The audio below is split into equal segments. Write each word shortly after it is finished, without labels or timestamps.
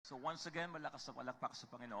So once again, malakas na palakpak sa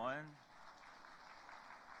Panginoon.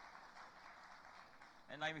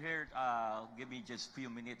 And I'm here, give me just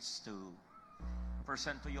few minutes to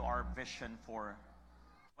present to you our vision for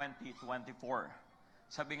 2024.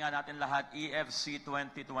 Sabi nga natin lahat, EFC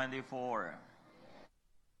 2024.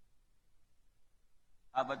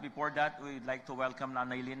 But before that, we'd like to welcome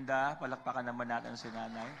Nanay Linda. Palakpakan naman natin si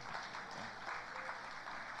Nanay.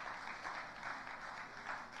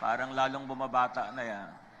 Parang lalong bumabata na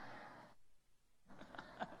yan.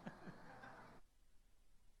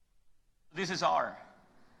 This is our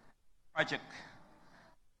project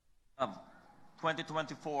of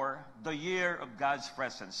 2024, the year of God's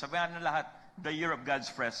presence. Sabihan na lahat, the year of God's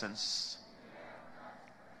presence.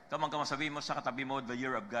 Come on, sabihin mo sa katabi mo, the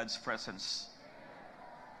year of God's presence.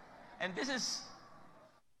 And this is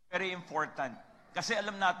very important. Kasi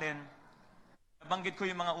alam natin, nabanggit ko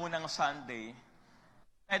yung mga unang Sunday,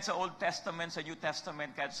 kahit sa Old Testament, sa New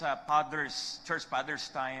Testament, kahit sa Church Fathers'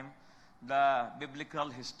 time, the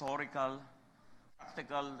biblical, historical,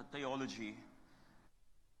 practical theology,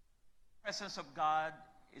 the presence of God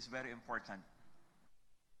is very important.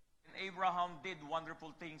 When Abraham did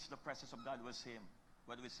wonderful things, the presence of God was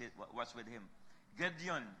with him.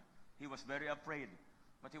 Gideon, he was very afraid,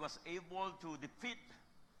 but he was able to defeat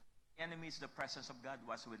enemies. The presence of God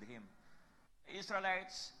was with him. The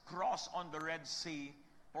Israelites crossed on the Red Sea.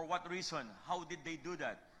 For what reason? How did they do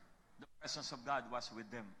that? The presence of God was with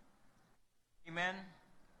them. Amen?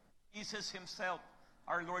 Jesus himself,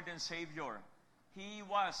 our Lord and Savior, he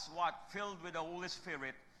was filled with the Holy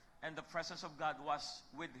Spirit, and the presence of God was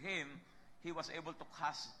with him. He was able to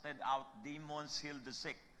cast out demons, heal the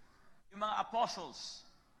sick. Yung mga apostles,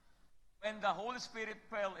 when the Holy Spirit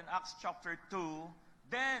fell in Acts chapter 2,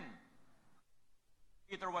 then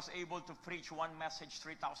Peter was able to preach one message,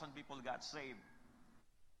 3,000 people got saved.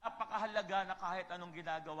 Napakahalaga na kahit anong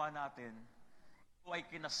ginagawa natin, ito ay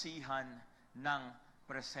kinasihan ng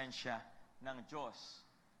presensya ng Diyos.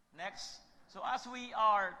 Next. So as we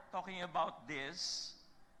are talking about this,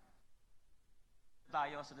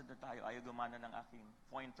 sunod na tayo. Ayaw gumana ng aking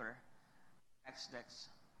pointer.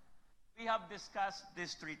 Next. We have discussed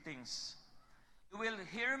these three things. You will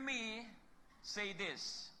hear me say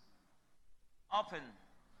this often.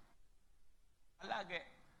 Palagi.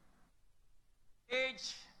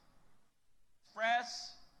 Age,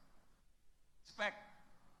 express, expect.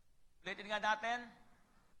 Ulitin nga natin.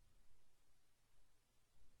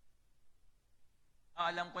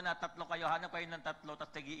 Alam ko na tatlo kayo. Hanap kayo ng tatlo,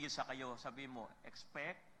 tapos tagi-isa kayo. Sabi mo,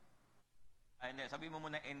 expect. Sabi mo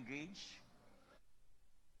muna, engage.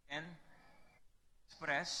 Then,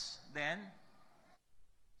 express. Then,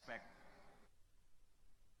 expect.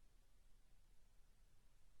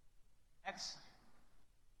 Next.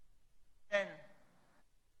 Then,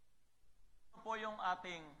 ito po yung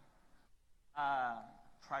ating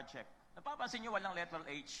project. Napapansin nyo walang letter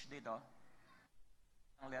H dito?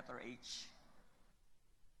 Ang letter H.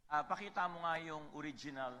 Pakita mo nga yung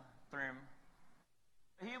original term.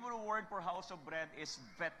 The Hebrew word for house of bread is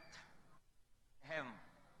Bethlehem.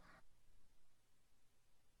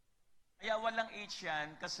 Kaya walang H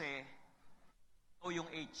yan kasi ikaw yung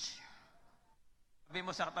H. Sabi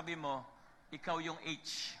mo sa katabi mo, ikaw yung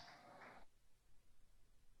H.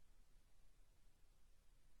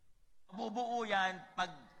 Mabubuo yan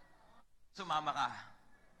pag sumama ka.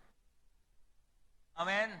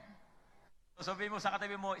 Amen? So sabi mo sa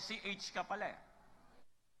katabi mo, CH ka pala eh.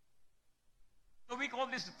 So we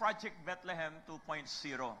call this Project Bethlehem 2.0.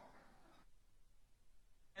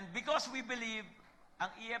 And because we believe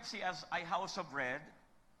ang EFC as a house of bread,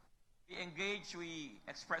 we engage, we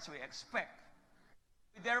express, we expect.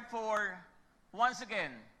 We therefore, once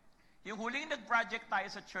again, yung huling nag-project tayo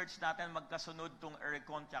sa church natin, magkasunod tong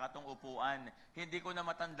aircon tsaka tong upuan. Hindi ko na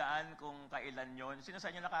matandaan kung kailan yon. Sino sa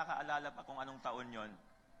inyo nakakaalala pa kung anong taon yon?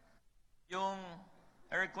 Yung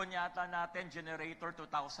aircon yata natin, generator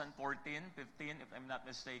 2014, 15, if I'm not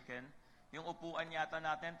mistaken. Yung upuan yata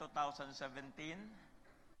natin, 2017.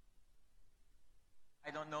 I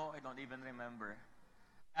don't know, I don't even remember.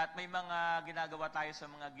 At may mga ginagawa tayo sa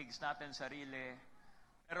mga gigs natin, sarili.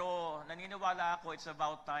 Pero naniniwala ako, it's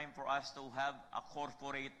about time for us to have a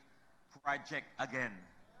corporate project again.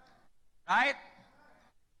 Right?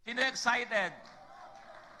 Sino excited?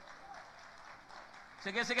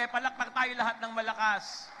 Sige, palakpak tayo lahat ng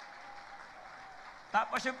malakas.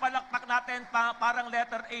 Tapos yung palakpak natin, parang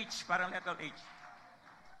letter H. Parang letter H.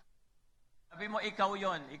 Sabi mo, ikaw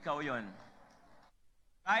yon.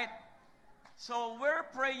 Right? So, we're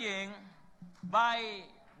praying by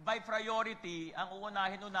priority, ang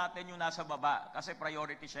uunahin natin yung nasa baba. Kasi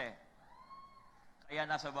priority siya eh. Kaya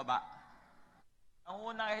nasa baba.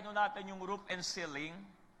 Ang unahin natin yung roof and ceiling,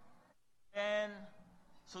 then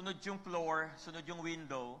sunod yung floor, sunod yung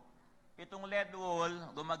window. Itong LED wall,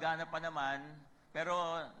 gumagana pa naman, pero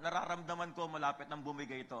nararamdaman ko malapit ng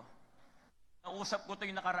bumigay ito. Nausap ko ito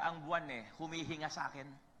yung nakaraang buwan humihinga sa akin.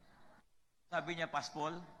 Sabi niya,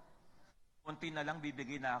 Paspol, konti na lang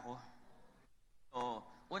bibigay na ako. So,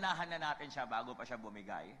 unahan na natin siya bago pa siya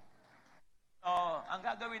bumigay. So, ang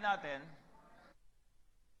gagawin natin,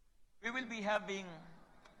 we will be having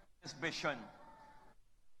this vision.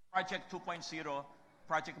 Project 2.0,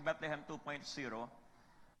 Project Bethlehem 2.0.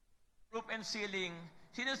 Roof and ceiling.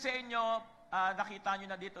 Sino sa inyo, nakita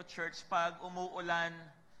nyo na dito, church, pag umuulan,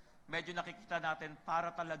 medyo nakikita natin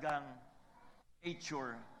para talagang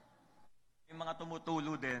nature. Yung mga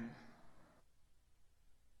tumutulo din.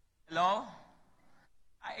 Hello?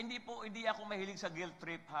 Hindi ako mahilig sa guilt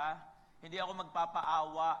trip, ha? Hindi ako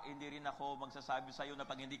magpapaawa, hindi rin ako magsasabi sa iyo na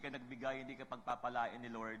pag hindi ka nagbigay, hindi ka pagpapalain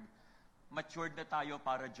ni Lord. Matured na tayo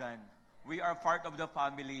para dyan. We are part of the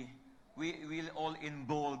family. We will all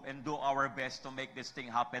involve and do our best to make this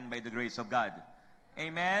thing happen by the grace of God.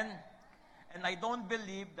 Amen? And I don't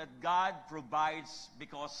believe that God provides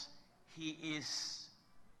because He is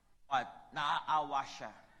what? Naaawa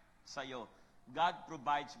siya sa iyo. God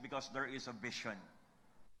provides because there is a vision.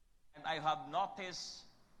 And I have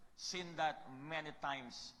seen that many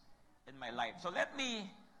times in my life. So let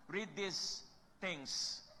me read these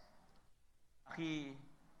things. Let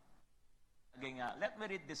me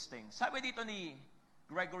read this thing. Sabi dito ni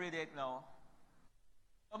Gregory Dekno,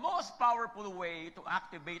 the most powerful way to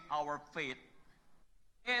activate our faith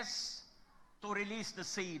is to release the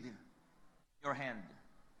seed in your hand.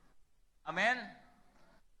 Amen?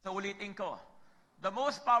 So ulitin ko. The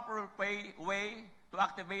most powerful way to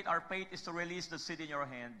activate our faith is to release the seed in your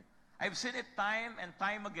hand. I've seen it time and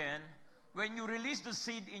time again. When you release the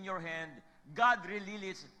seed in your hand, God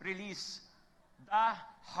release the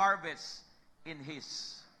harvest in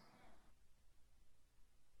His.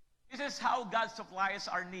 This is how God supplies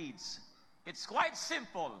our needs. It's quite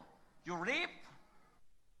simple. You reap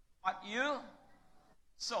what you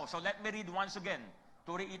sow. So let me read once again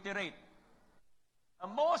to reiterate. The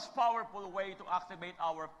most powerful way to activate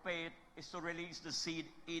our faith is to release the seed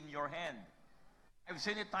in your hand. I've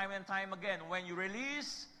seen it time and time again. When you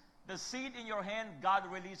release the seed in your hand, God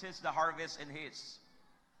releases the harvest in His.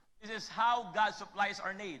 This is how God supplies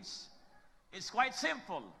our needs. It's quite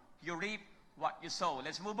simple. You reap what you sow.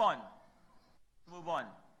 Let's move on. Move on.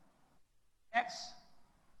 Next.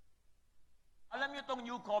 Alam niyo itong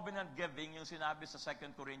New Covenant Giving, yung sinabi sa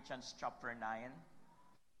 2 Corinthians chapter 9?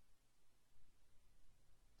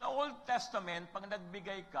 Sa Old Testament, pag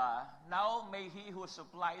nagbigay ka, now may He who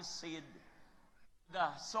supplies seed, the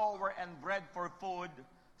sower and bread for food,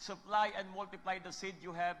 supply and multiply the seed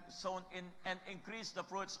you have sown in and increase the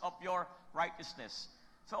fruits of your righteousness.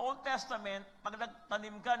 Sa Old Testament, pag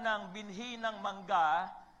nagtanim ka ng binhi ng mangga,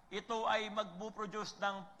 ito ay magpuproduce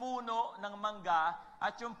ng puno ng mangga,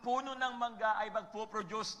 at yung puno ng mangga ay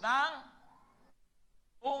magpuproduce ng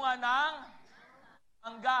bunga ng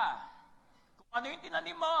mangga. Ano yung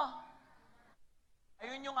tinanim mo?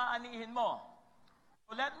 Ayun yung aanihin mo.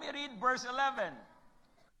 So let me read verse 11.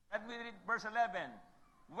 Let me read verse 11.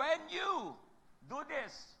 When you do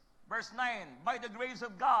this, verse 9, by the grace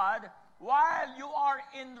of God, while you are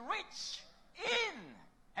enriched in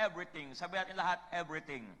everything. Sabi natin lahat,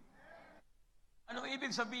 everything. Anong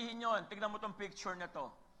ibig sabihin yon? Tignan mo tong picture na to.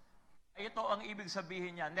 Ito ang ibig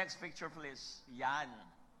sabihin niya. Next picture, please. Yan.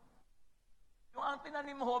 Yung ang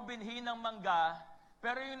tinanim mo, binhi ng mangga,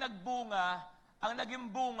 pero yung nagbunga, ang naging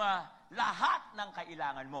bunga, lahat ng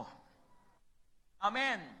kailangan mo.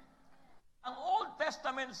 Amen. Ang Old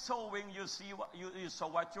Testament sowing, you sow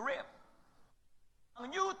what you reap.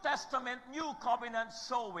 Ang New Testament, New Covenant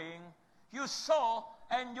sowing, you sow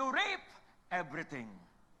and you reap everything.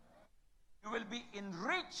 You will be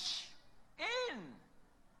enriched in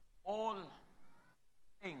all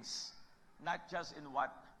things, not just in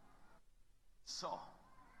what so.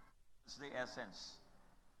 That's the essence.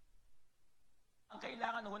 Ang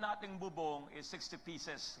kailangan ho nating bubong is 60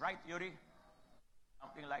 pieces. Right, Yuri?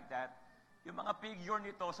 Something like that. Yung mga figure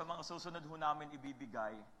nito sa mga susunod ho namin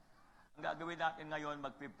ibibigay. Ang gagawin natin ngayon,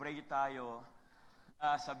 magpipray tayo.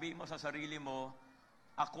 Sabihin mo sa sarili mo,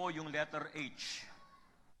 ako yung letter H.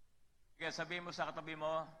 Kaya sabihin mo sa katabi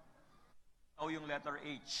mo, ikaw yung letter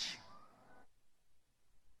H.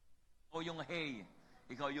 Ikaw yung hey.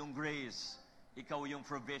 Ikaw yung grace. Ikaw yung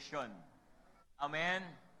provision. Amen?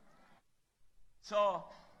 So,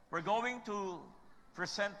 we're going to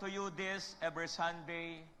present to you this every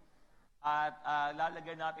Sunday. At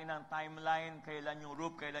lalagyan natin ng timeline, kailan yung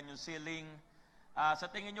roof, kailan yung ceiling. Sa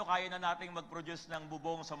tingin nyo, kaya na nating mag-produce ng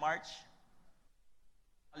bubong sa March?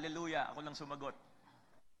 Hallelujah, ako lang sumagot.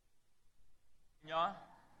 Nyo?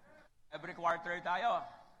 Every quarter tayo.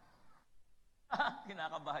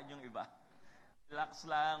 Kinakabahan yung iba. Relax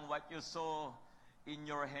lang, what you sow in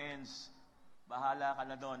your hands, bahala ka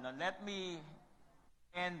na doon. Now, let me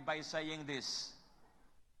end by saying this.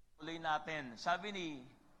 Tuloy natin. Sabi ni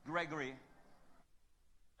Gregory,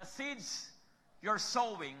 the seeds you're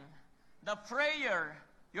sowing, the prayer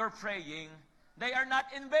you're praying, they are not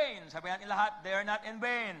in vain. Sabi natin lahat, they are not in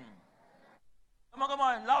vain. Come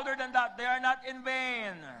on, louder than that, they are not in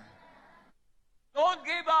vain. Don't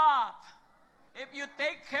give up. If you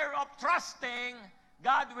take care of trusting,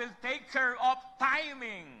 God will take care of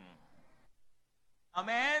timing.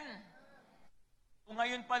 Amen? Kung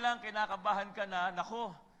ngayon pa lang kinakabahan ka na,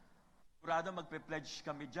 nako, sigurado magpe-pledge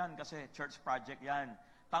kami dyan kasi church project yan.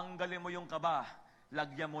 Tanggalin mo yung kaba,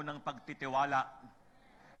 lagyan mo ng pagtitiwala,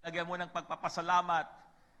 lagyan mo ng pagpapasalamat.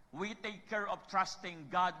 We take care of trusting,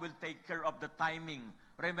 God will take care of the timing.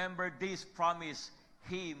 Remember this promise,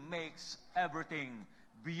 He makes everything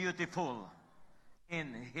beautiful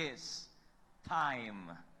in His time.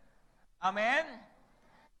 Amen?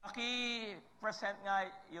 Paki-present nga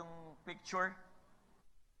yung picture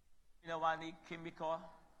ginawa ni Kimiko.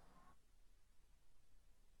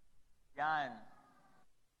 Yan.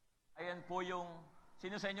 Ayan po yung,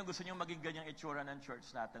 sino sa inyo gusto nyo maging ganyang itsura ng church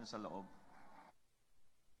natin sa loob?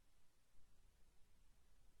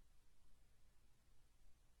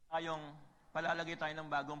 Palalagay tayo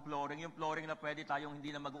ng bagong flooring. Yung flooring na pwede tayong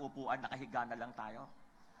hindi na mag-uupuan, nakahiga na lang tayo.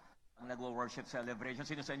 Ang nagwo-worship celebration,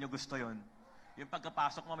 sino sa inyo gusto yon? Yung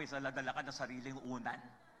pagkapasok mo, may saladala ka na sariling unan.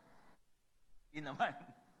 Hindi naman.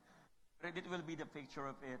 But it will be the picture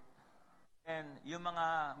of it. And yung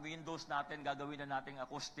mga windows natin, gagawin na nating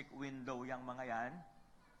acoustic window yung mga yan.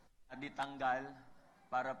 At di tanggal,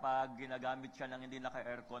 para pag ginagamit siya ng hindi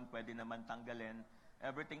naka-aircon, pwede naman tanggalin.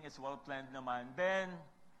 Everything is well planned naman. Then,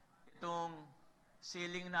 itong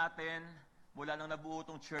ceiling natin, mula nang nabuo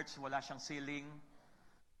itong church, wala siyang ceiling.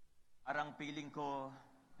 Parang feeling ko,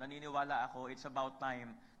 naniniwala ako, it's about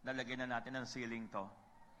time na lagyan na natin ang ceiling to.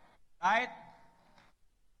 Right?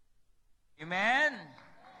 Amen?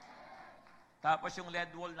 Tapos yung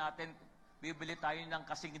LED wall natin, bibili tayo ng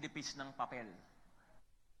kasing nipis ng papel.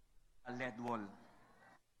 A LED wall.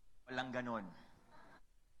 Walang ganon.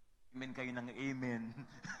 Amen kayo ng amen.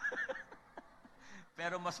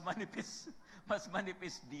 Pero mas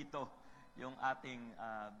manipis dito yung ating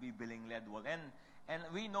bibiling LED wall. And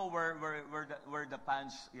we know where the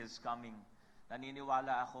funds is coming.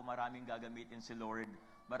 Naniniwala ako maraming gagamitin si Lord.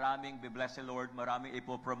 Maraming bibless si Lord. Maraming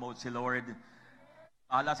ipopromote si Lord.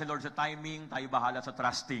 Bahala si Lord sa timing. Tayo bahala sa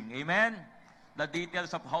trusting. Amen? The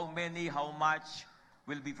details of how many, how much,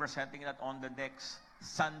 we'll be presenting that on the next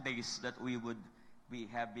Sundays that we would be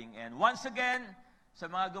having. And once again, sa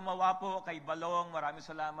mga gumawa po, kay Balong, maraming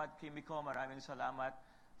salamat. Kimiko, maraming salamat.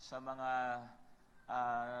 Sa mga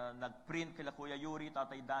nag-print kila Kuya Yuri,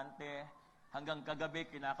 Tatay Dante, hanggang kagabi,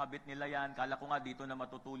 kinakabit nila yan. Kala ko nga dito na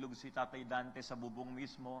matutulog si Tatay Dante sa bubong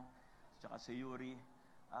mismo, tsaka si Yuri.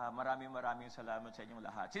 Maraming salamat sa inyong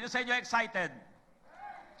lahat. Sino sa inyo excited?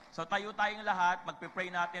 So tayo tayong lahat, magpipray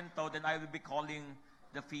natin to, then I will be calling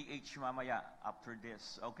the PH mamaya after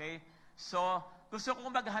this. Okay? So, gusto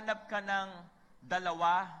kong maghanap ka ng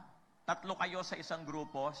dalawa, tatlo kayo sa isang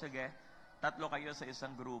grupo. Sige, tatlo kayo sa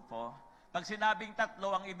isang grupo. Pag sinabing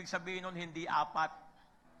tatlo, ang ibig sabihin nun, hindi apat.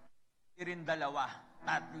 Hindi rin dalawa.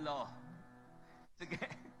 Tatlo. Sige.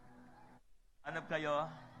 Hanap kayo.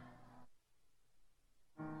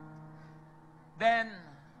 Then,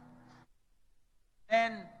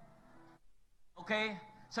 okay,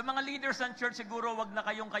 sa mga leaders ng church, siguro wag na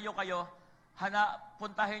kayong kayo-kayo.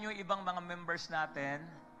 Puntahin yung ibang mga members natin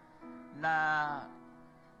na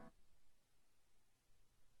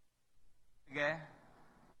sige.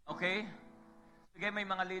 Okay? Sige, may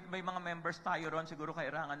mga members tayo ron, siguro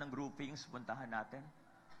kailangan ng groupings, puntahan natin.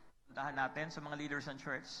 Puntahan natin sa mga leaders ng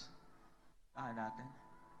church. Puntahan natin.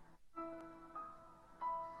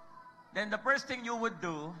 Then the first thing you would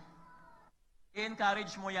do,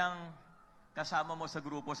 i-encourage mo yung kasama mo sa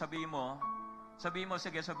grupo. Sabihin mo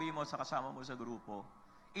sa kasama mo sa grupo,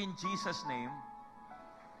 in Jesus' name,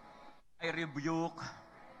 I rebuke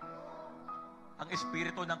ang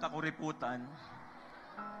espiritu ng kakuriputan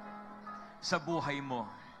sa buhay mo.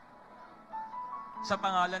 Sa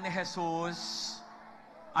pangalan ni Jesus,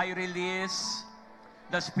 I release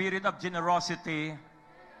the spirit of generosity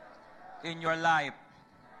in your life.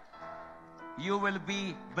 You will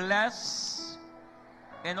be blessed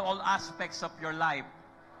in all aspects of your life.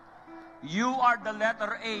 You are the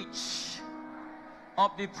letter H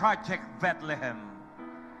of the Project Bethlehem.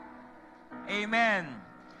 Amen.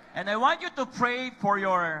 And I want you to pray for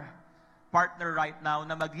your partner right now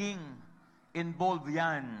na maging involved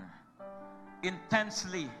yan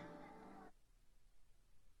intensely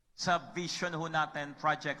sa vision ho natin,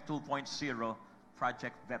 Project 2.0,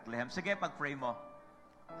 Project Bethlehem. Sige, pag-pray mo.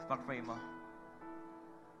 Pag-pray mo.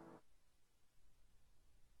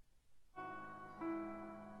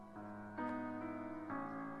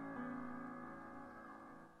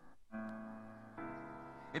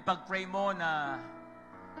 Ipag-pray mo na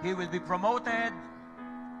he will be promoted.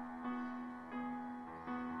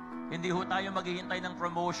 Hindi ho tayo maghihintay ng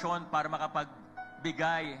promotion para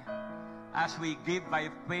makapagbigay. As we give by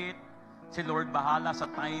faith, si Lord bahala sa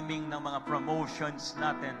timing ng mga promotions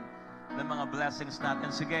natin, ng mga blessings natin.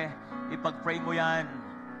 Sige, ipag-pray mo yan.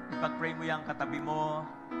 Ipag-pray mo yan katabi mo,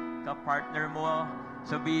 ka-partner mo.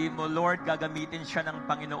 Sabihin mo, Lord, gagamitin siya ng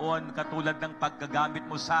Panginoon katulad ng paggagamit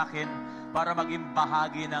mo sa akin para maging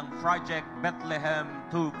bahagi ng Project Bethlehem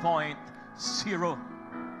 2.0.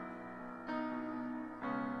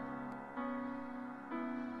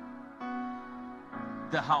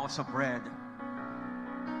 The house of bread.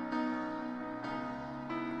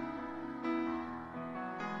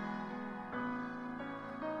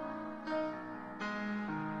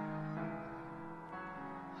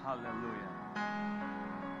 Hallelujah.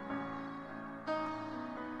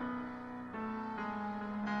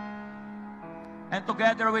 And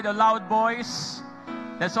together with a loud voice,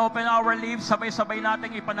 let's open our lips. Sabay-sabay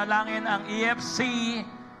nating ipanalangin ang EFC,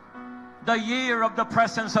 the year of the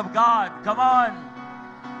presence of God. Come on.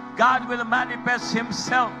 God will manifest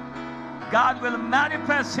Himself. God will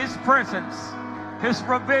manifest His presence, His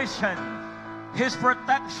provision, His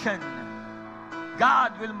protection.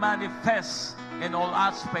 God will manifest in all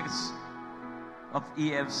aspects of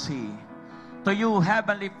EFC. To you,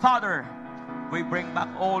 Heavenly Father, we bring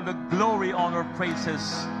back all the glory, honor,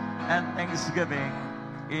 praises, and thanksgiving.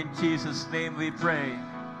 In Jesus' name we pray.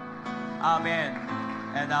 Amen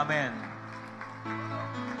and amen.